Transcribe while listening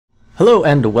Hello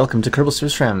and welcome to Kerbal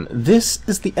Space Ram. This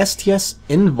is the STS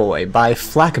Envoy by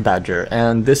Flakbadger,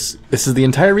 and this is the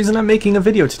entire reason I'm making a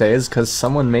video today, is because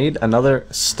someone made another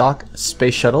stock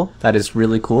space shuttle that is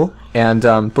really cool. And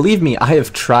believe me, I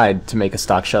have tried to make a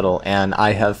stock shuttle and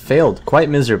I have failed quite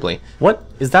miserably. What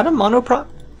is that, a monoprop?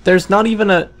 There's not even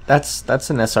a that's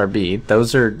an SRB.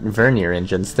 Those are Vernier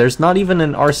engines. There's not even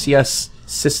an RCS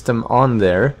system on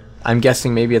there. I'm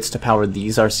guessing maybe it's to power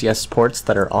these RCS ports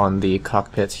that are on the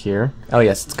cockpit here. Oh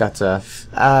yes, it's got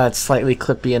it's slightly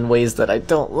clippy in ways that I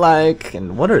don't like.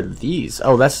 And what are these?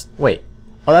 Oh, that's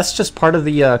just part of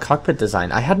the cockpit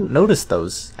design. I hadn't noticed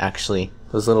those, actually.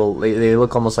 Those little, they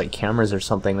look almost like cameras or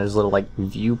something. There's little like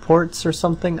viewports or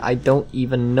something. I don't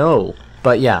even know.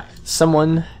 But yeah,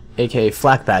 someone, aka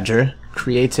Flakbadger,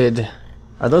 created,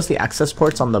 are those the access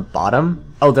ports on the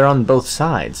bottom? Oh, they're on both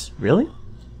sides. Really?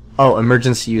 Oh,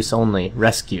 emergency use only.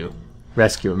 Rescue,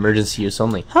 emergency use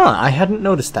only. Huh, I hadn't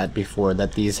noticed that before,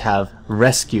 that these have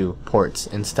rescue ports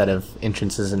instead of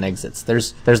entrances and exits.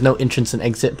 There's no entrance and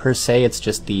exit per se, it's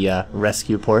just the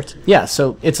rescue port. Yeah,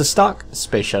 so it's a stock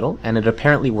space shuttle, and it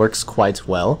apparently works quite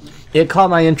well. It caught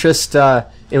my interest,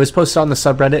 it was posted on the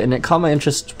subreddit, and it caught my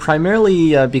interest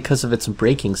primarily because of its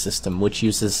braking system, which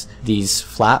uses these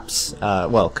flaps,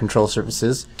 well, control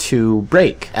surfaces, to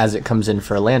brake as it comes in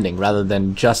for a landing, rather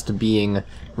than just being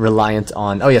reliant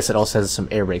on, oh yes, it also has some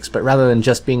air brakes, but rather than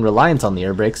just being reliant on the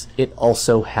air brakes, it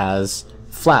also has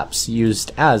flaps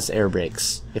used as air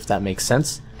brakes, if that makes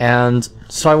sense. And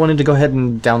so I wanted to go ahead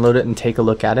and download it and take a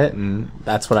look at it, and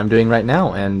that's what I'm doing right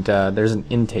now. And there's an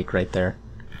intake right there.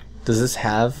 Does this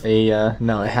have a,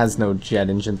 no, it has no jet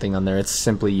engine thing on there. It's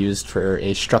simply used for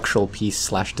a structural piece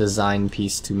slash design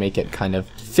piece to make it kind of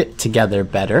fit together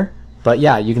better. But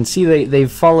yeah, you can see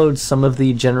they've followed some of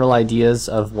the general ideas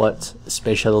of what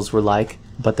space shuttles were like,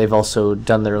 but they've also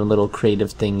done their own little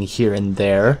creative thing here and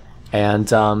there. And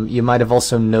you might have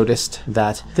also noticed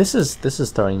that this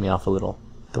is throwing me off a little,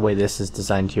 the way this is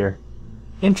designed here.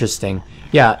 Interesting.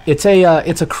 Yeah, it's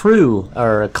a crew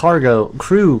or a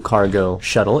crew cargo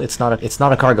shuttle. It's not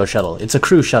a cargo shuttle. It's a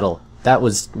crew shuttle. That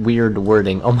was weird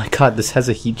wording. Oh my god, this has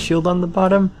a heat shield on the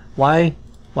bottom. Why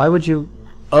would you?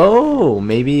 Oh,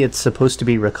 maybe it's supposed to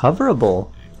be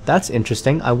recoverable. That's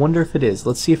interesting. I wonder if it is.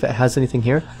 Let's see if it has anything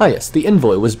here. Ah yes, the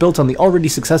Envoy was built on the already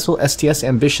successful STS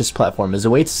Ambitious platform as a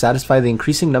way to satisfy the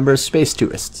increasing number of space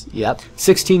tourists. Yep.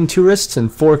 16 tourists and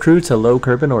 4 crew to low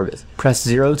Kerbin orbit. Press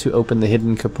 0 to open the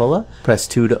hidden cupola. Press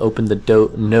 2 to open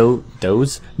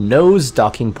the nose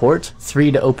docking port.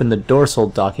 3 to open the dorsal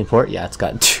docking port. Yeah, it's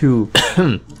got 2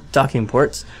 docking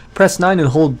ports. Press 9 and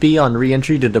hold B on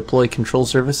re-entry to deploy control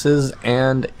surfaces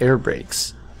and air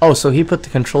brakes. Oh, so he put the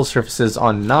control surfaces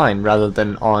on 9 rather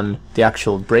than on the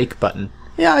actual brake button.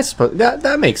 Yeah, I suppose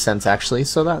that makes sense actually.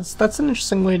 So that's an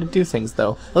interesting way to do things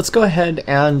though. Let's go ahead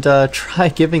and try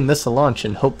giving this a launch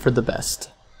and hope for the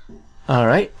best.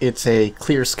 Alright, it's a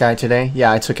clear sky today.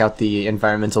 Yeah, I took out the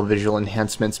environmental visual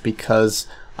enhancements because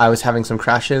I was having some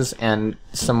crashes and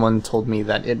someone told me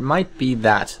that it might be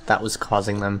that was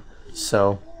causing them.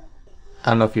 So, I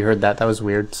don't know if you heard that. That was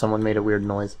weird. Someone made a weird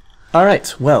noise.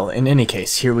 Alright, well, in any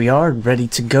case, here we are, ready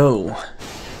to go.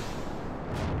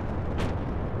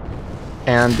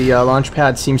 And the launch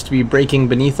pad seems to be braking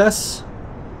beneath us.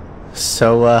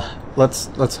 So,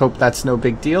 let's hope that's no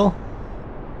big deal.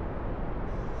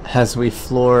 As we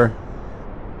floor...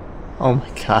 Oh my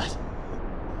god.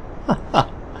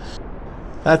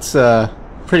 That's,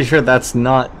 pretty sure that's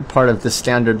not part of the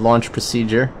standard launch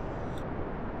procedure.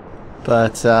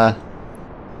 But,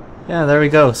 yeah, there we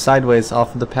go, sideways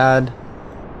off of the pad.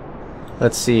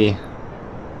 Let's see.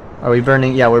 Are we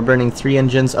burning? Yeah, we're burning 3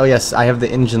 engines. Oh yes, I have the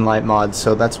engine light mod,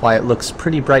 so that's why it looks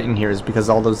pretty bright in here, is because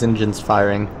all those engines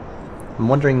firing. I'm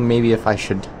wondering maybe if I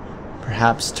should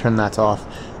perhaps turn that off.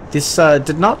 This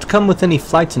did not come with any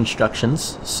flight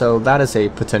instructions, so that is a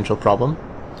potential problem.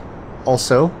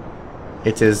 Also,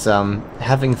 it is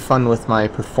having fun with my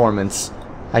performance.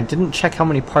 I didn't check how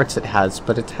many parts it has,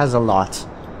 but it has a lot.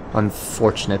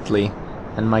 Unfortunately,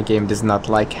 and my game does not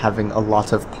like having a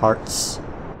lot of parts.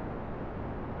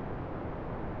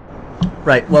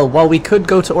 Right, well, while we could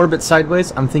go to orbit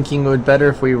sideways, I'm thinking it would be better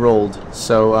if we rolled.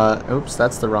 So, oops,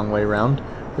 that's the wrong way around.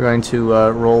 We're going to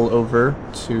roll over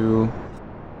to...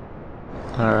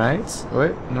 Alright,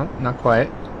 wait, no, not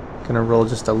quite. Gonna roll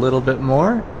just a little bit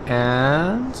more,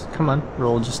 and... Come on,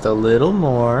 roll just a little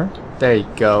more. There you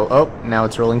go. Oh, now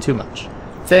it's rolling too much.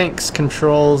 Thanks,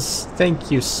 controls. Thank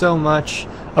you so much.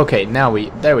 Okay, now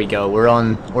there we go. We're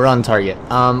on target.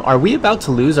 Are we about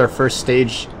to lose our first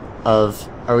stage of?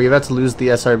 Are we about to lose the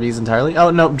SRBs entirely? Oh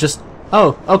no, just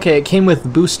Oh, okay, it came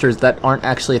with boosters that aren't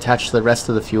actually attached to the rest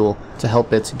of the fuel to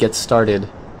help it get started.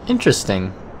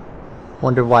 Interesting.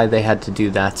 Wonder why they had to do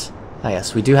that. Ah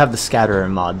yes, we do have the scatterer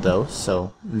mod though,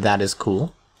 so that is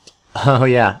cool. Oh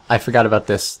yeah, I forgot about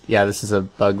this. Yeah, this is a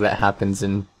bug that happens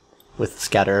with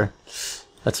scatterer.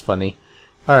 That's funny.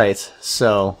 Alright,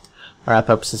 so our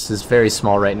apoapsis is very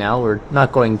small right now. We're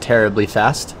not going terribly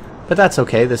fast, but that's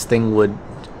okay. This thing would...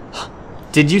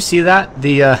 Did you see that?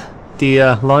 The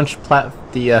launch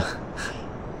the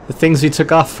things we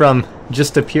took off from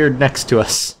just appeared next to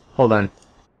us. Hold on.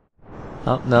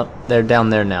 Oh, no, they're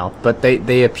down there now. But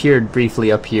they appeared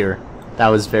briefly up here. That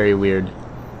was very weird.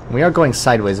 We are going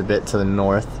sideways a bit to the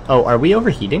north. Oh, are we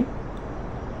overheating?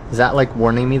 Is that like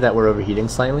warning me that we're overheating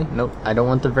slightly? Nope, I don't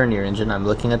want the vernier engine. I'm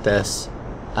looking at this.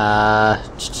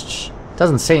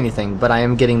 Doesn't say anything, but I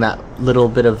am getting that little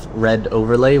bit of red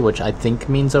overlay, which I think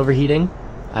means overheating.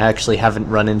 I actually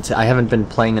haven't I haven't been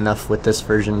playing enough with this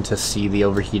version to see the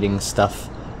overheating stuff,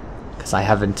 because I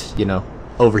haven't, you know,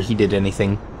 overheated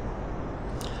anything.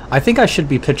 I think I should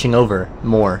be pitching over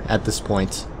more at this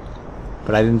point,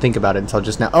 but I didn't think about it until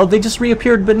just now. Oh, they just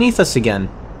reappeared beneath us again.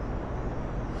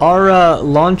 Our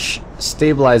launch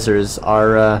stabilizers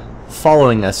are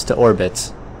following us to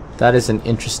orbit. That is an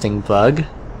interesting bug.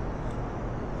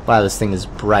 Wow, this thing is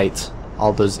bright.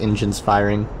 All those engines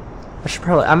firing. I should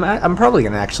probably... I'm probably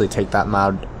gonna actually take that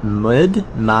mod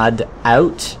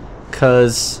out,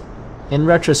 cause in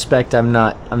retrospect I'm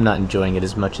not enjoying it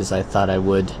as much as I thought I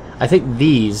would. I think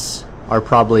these are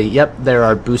probably... Yep, there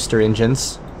are booster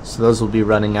engines, so those will be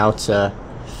running out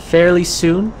fairly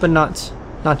soon, but not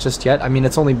just yet. I mean,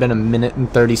 it's only been a minute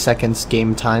and 30 seconds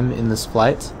game time in this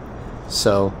flight,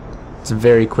 so it's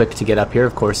very quick to get up here.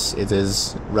 Of course, it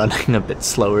is running a bit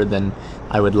slower than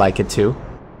I would like it to.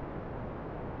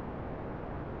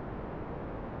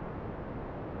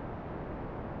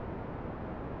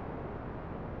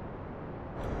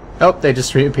 Oh, they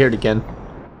just reappeared again.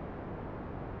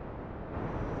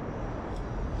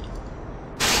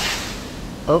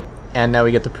 Oh, and now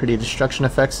we get the pretty destruction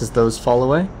effects as those fall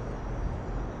away.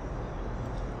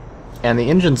 And the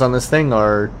engines on this thing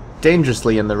are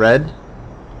dangerously in the red,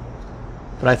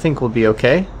 but I think we'll be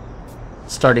okay.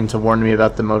 It's starting to warn me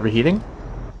about them overheating,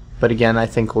 but again, I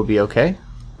think we'll be okay.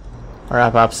 Our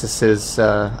apoapsis is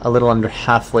a little under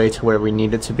halfway to where we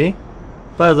need it to be,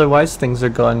 but otherwise things are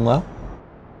going well.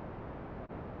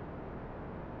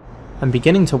 I'm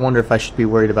beginning to wonder if I should be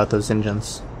worried about those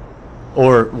engines,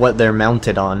 or what they're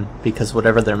mounted on, because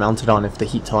whatever they're mounted on, if the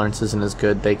heat tolerance isn't as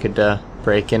good, they could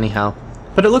break anyhow.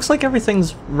 But it looks like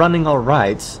everything's running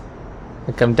alright.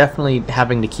 Like, I'm definitely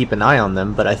having to keep an eye on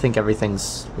them, but I think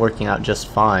everything's working out just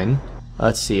fine.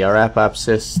 Let's see, our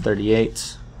apoapsis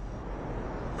 38.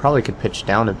 Probably could pitch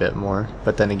down a bit more,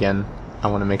 but then again, I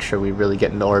want to make sure we really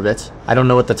get into orbit. I don't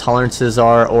know what the tolerances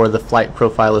are or the flight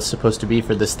profile is supposed to be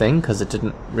for this thing, because it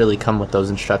didn't really come with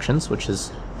those instructions, which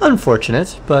is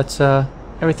unfortunate, but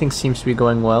everything seems to be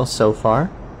going well so far.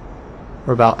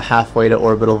 We're about halfway to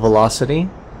orbital velocity,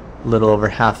 a little over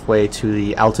halfway to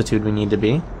the altitude we need to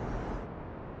be.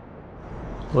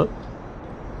 Whoop.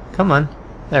 Come on.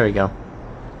 There we go.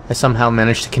 I somehow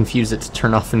managed to confuse it to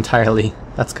turn off entirely.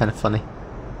 That's kind of funny.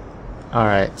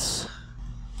 Alright.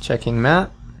 Checking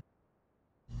map.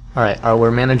 Alright,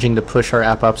 we're managing to push our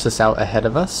apoapsis out ahead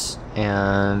of us,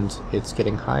 and it's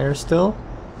getting higher still,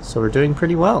 so we're doing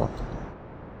pretty well.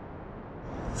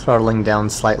 Throttling down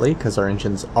slightly, because our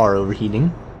engines are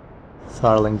overheating.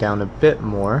 Throttling down a bit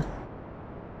more.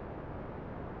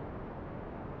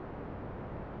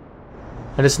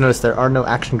 I just noticed there are no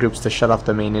action groups to shut off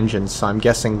the main engines, so I'm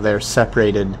guessing they're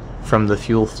separated from the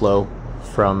fuel flow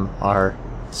from our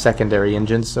secondary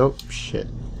engines. Oh, shit.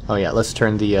 Oh yeah, let's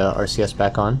turn the RCS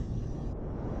back on.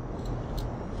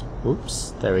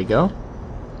 Oops, there we go.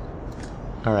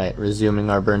 Alright, resuming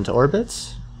our burn to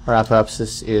orbit. Our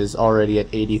apoapsis is already at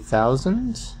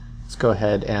 80,000. Let's go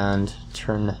ahead and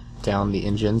turn down the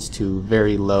engines to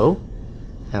very low.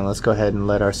 And let's go ahead and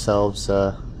let ourselves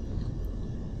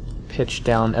pitch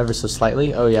down ever so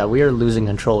slightly. Oh yeah, we are losing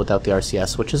control without the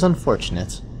RCS, which is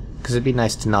unfortunate, because it'd be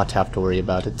nice to not have to worry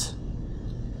about it.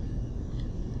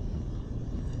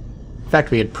 In fact,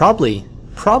 we had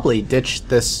probably ditched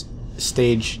this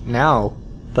stage now,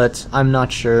 but I'm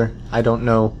not sure. I don't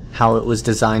know how it was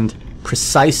designed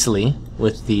precisely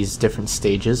with these different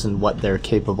stages and what they're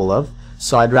capable of,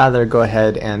 so I'd rather go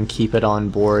ahead and keep it on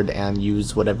board and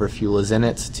use whatever fuel is in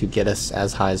it to get us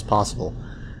as high as possible.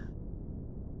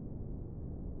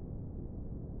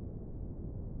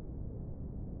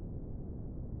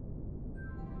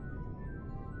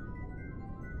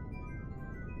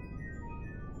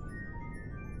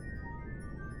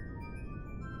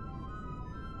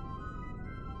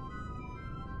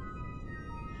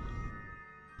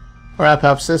 Our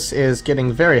apoapsis is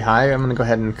getting very high. I'm going to go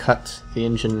ahead and cut the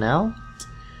engine now.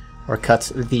 Or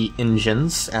cut the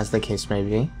engines, as the case may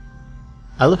be.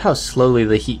 I love how slowly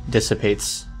the heat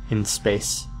dissipates in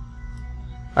space.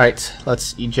 Alright,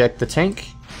 let's eject the tank.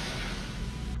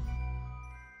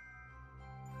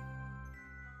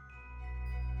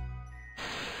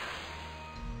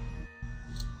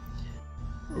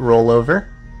 Roll over.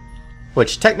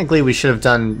 Which technically we should have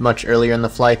done much earlier in the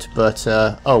flight, but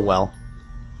oh well.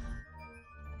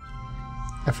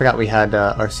 I forgot we had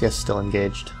RCS still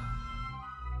engaged.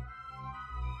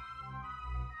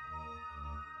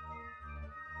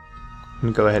 I'm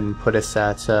gonna go ahead and put us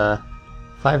at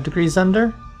 5 degrees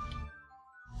under.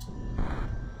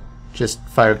 Just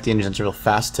fire up the engines real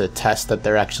fast to test that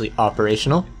they're actually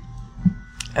operational.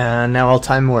 And now I'll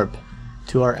time warp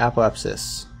to our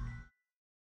apoapsis.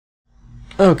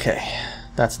 Okay,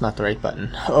 that's not the right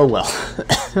button. Oh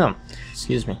well.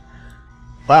 Excuse me.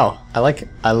 Wow,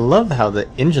 I love how the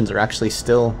engines are actually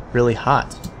still really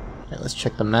hot. Alright, let's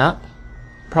check the map.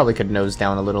 Probably could nose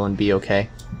down a little and be okay.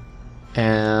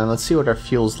 And let's see what our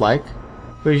fuel's like.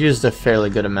 We've used a fairly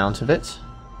good amount of it.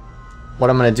 What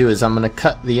I'm going to do is I'm going to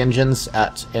cut the engines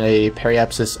at a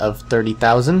periapsis of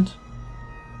 30,000.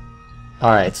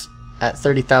 Alright, at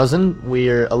 30,000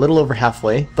 we're a little over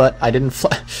halfway, but I didn't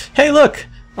fly. Hey look!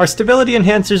 Our stability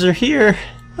enhancers are here!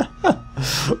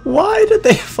 Why did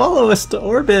they follow us to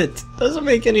orbit? Doesn't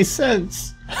make any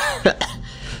sense.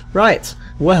 Right,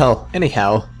 well,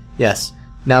 anyhow, yes.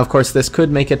 Now of course this could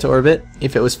make it to orbit.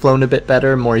 If it was flown a bit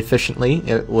better, more efficiently,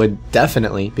 it would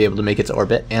definitely be able to make it to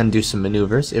orbit and do some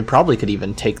maneuvers. It probably could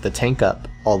even take the tank up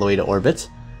all the way to orbit.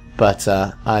 But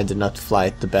I did not fly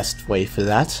it the best way for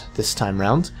that this time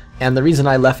round. And the reason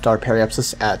I left our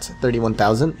periapsis at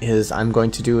 31,000 is I'm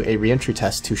going to do a reentry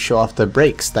test to show off the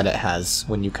brakes that it has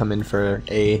when you come in for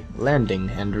a landing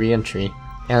and reentry.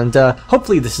 And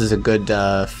hopefully this is a good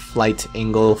flight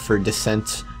angle for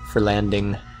descent, for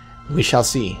landing. We shall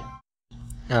see.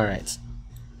 Alright.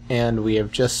 And we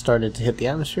have just started to hit the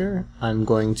atmosphere. I'm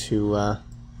going to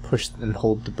push and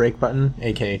hold the brake button,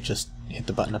 aka just hit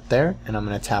the button up there, and I'm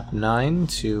going to tap 9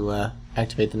 to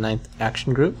activate the 9th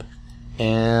action group.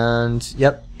 And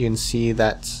yep, you can see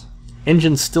that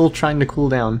engine's still trying to cool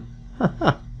down.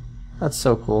 That's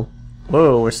so cool.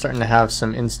 Whoa, we're starting to have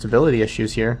some instability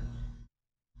issues here.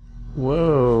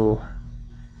 Whoa.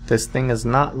 This thing is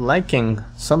not liking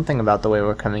something about the way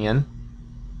we're coming in.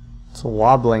 It's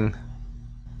wobbling.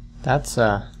 That's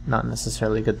not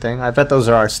necessarily a good thing. I bet those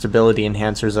are our stability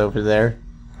enhancers over there.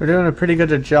 We're doing a pretty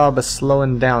good job of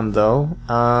slowing down though.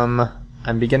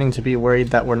 I'm beginning to be worried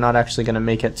that we're not actually going to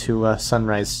make it to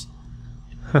sunrise.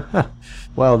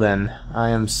 Well then, I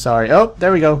am sorry. Oh,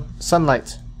 there we go.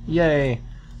 Sunlight. Yay.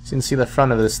 So you can see the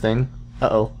front of this thing.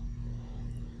 Uh-oh.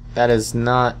 That is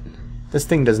not... This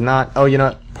thing does not... Oh, you know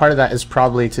what? Part of that is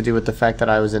probably to do with the fact that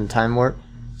I was in time warp.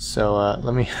 So,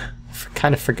 let me...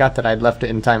 kind of forgot that I'd left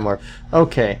it in time warp.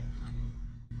 Okay.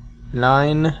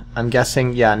 9, I'm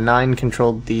guessing, yeah, 9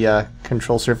 controlled the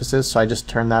control surfaces, so I just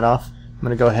turned that off. I'm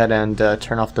going to go ahead and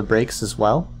turn off the brakes as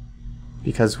well,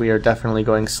 because we are definitely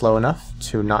going slow enough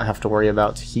to not have to worry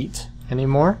about heat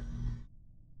anymore.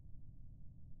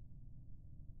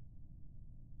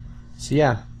 So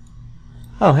yeah.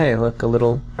 Oh hey, look, a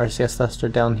little RCS thruster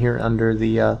down here under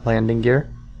the landing gear.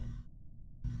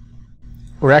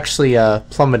 We're actually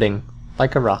plummeting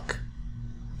like a rock.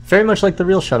 Very much like the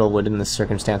real shuttle would in this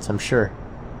circumstance, I'm sure.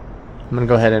 I'm going to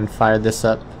go ahead and fire this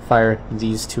up, fire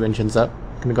these two engines up.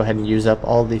 I'm going to go ahead and use up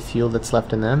all the fuel that's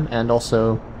left in them, and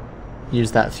also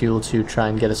use that fuel to try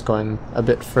and get us going a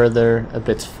bit further, a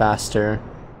bit faster.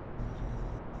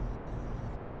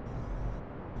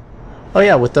 Oh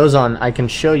yeah, with those on, I can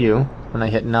show you when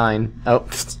I hit 9. Oh,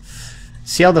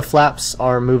 see how the flaps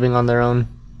are moving on their own?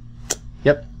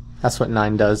 Yep, that's what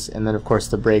 9 does. And then of course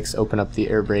the brakes open up the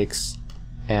air brakes,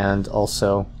 and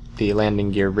also the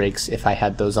landing gear brakes if I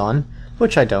had those on,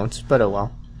 which I don't, but oh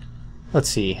well. Let's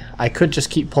see, I could just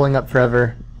keep pulling up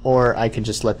forever, or I could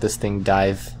just let this thing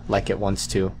dive like it wants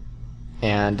to.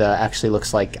 And actually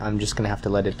looks like I'm just going to have to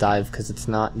let it dive because it's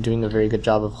not doing a very good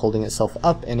job of holding itself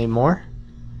up anymore.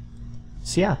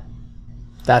 So yeah,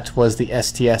 that was the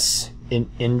STS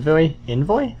Envoy?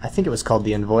 Envoy? I think it was called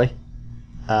the Envoy.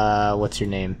 What's your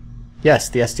name? Yes,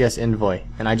 the STS Envoy.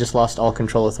 And I just lost all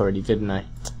control authority, didn't I?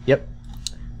 Yep.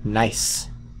 Nice.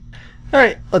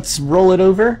 Alright, let's roll it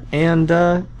over and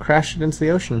crash it into the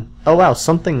ocean. Oh wow,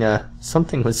 something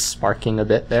was sparking a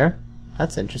bit there.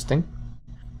 That's interesting.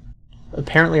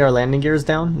 Apparently our landing gear is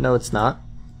down. No, it's not.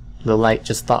 The light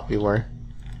just thought we were.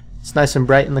 It's nice and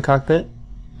bright in the cockpit.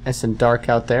 Nice and dark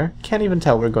out there. Can't even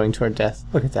tell we're going to our death.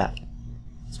 Look at that.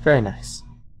 It's very nice.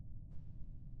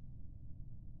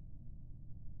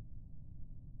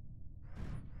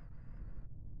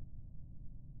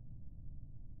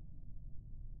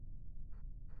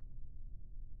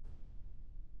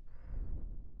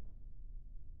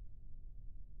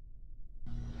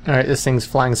 Alright, this thing's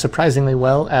flying surprisingly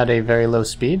well at a very low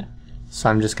speed, so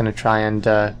I'm just going to try and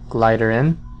glide her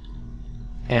in.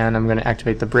 And I'm going to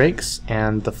activate the brakes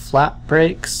and the flap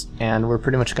brakes, and we're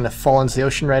pretty much going to fall into the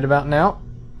ocean right about now.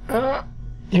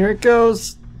 Here it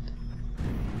goes!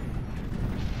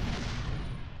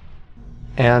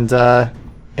 And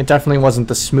it definitely wasn't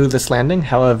the smoothest landing,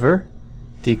 however,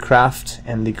 the craft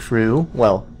and the crew,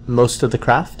 well, most of the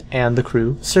craft and the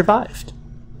crew survived.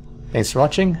 Thanks for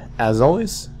watching. As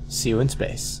always, see you in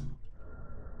space.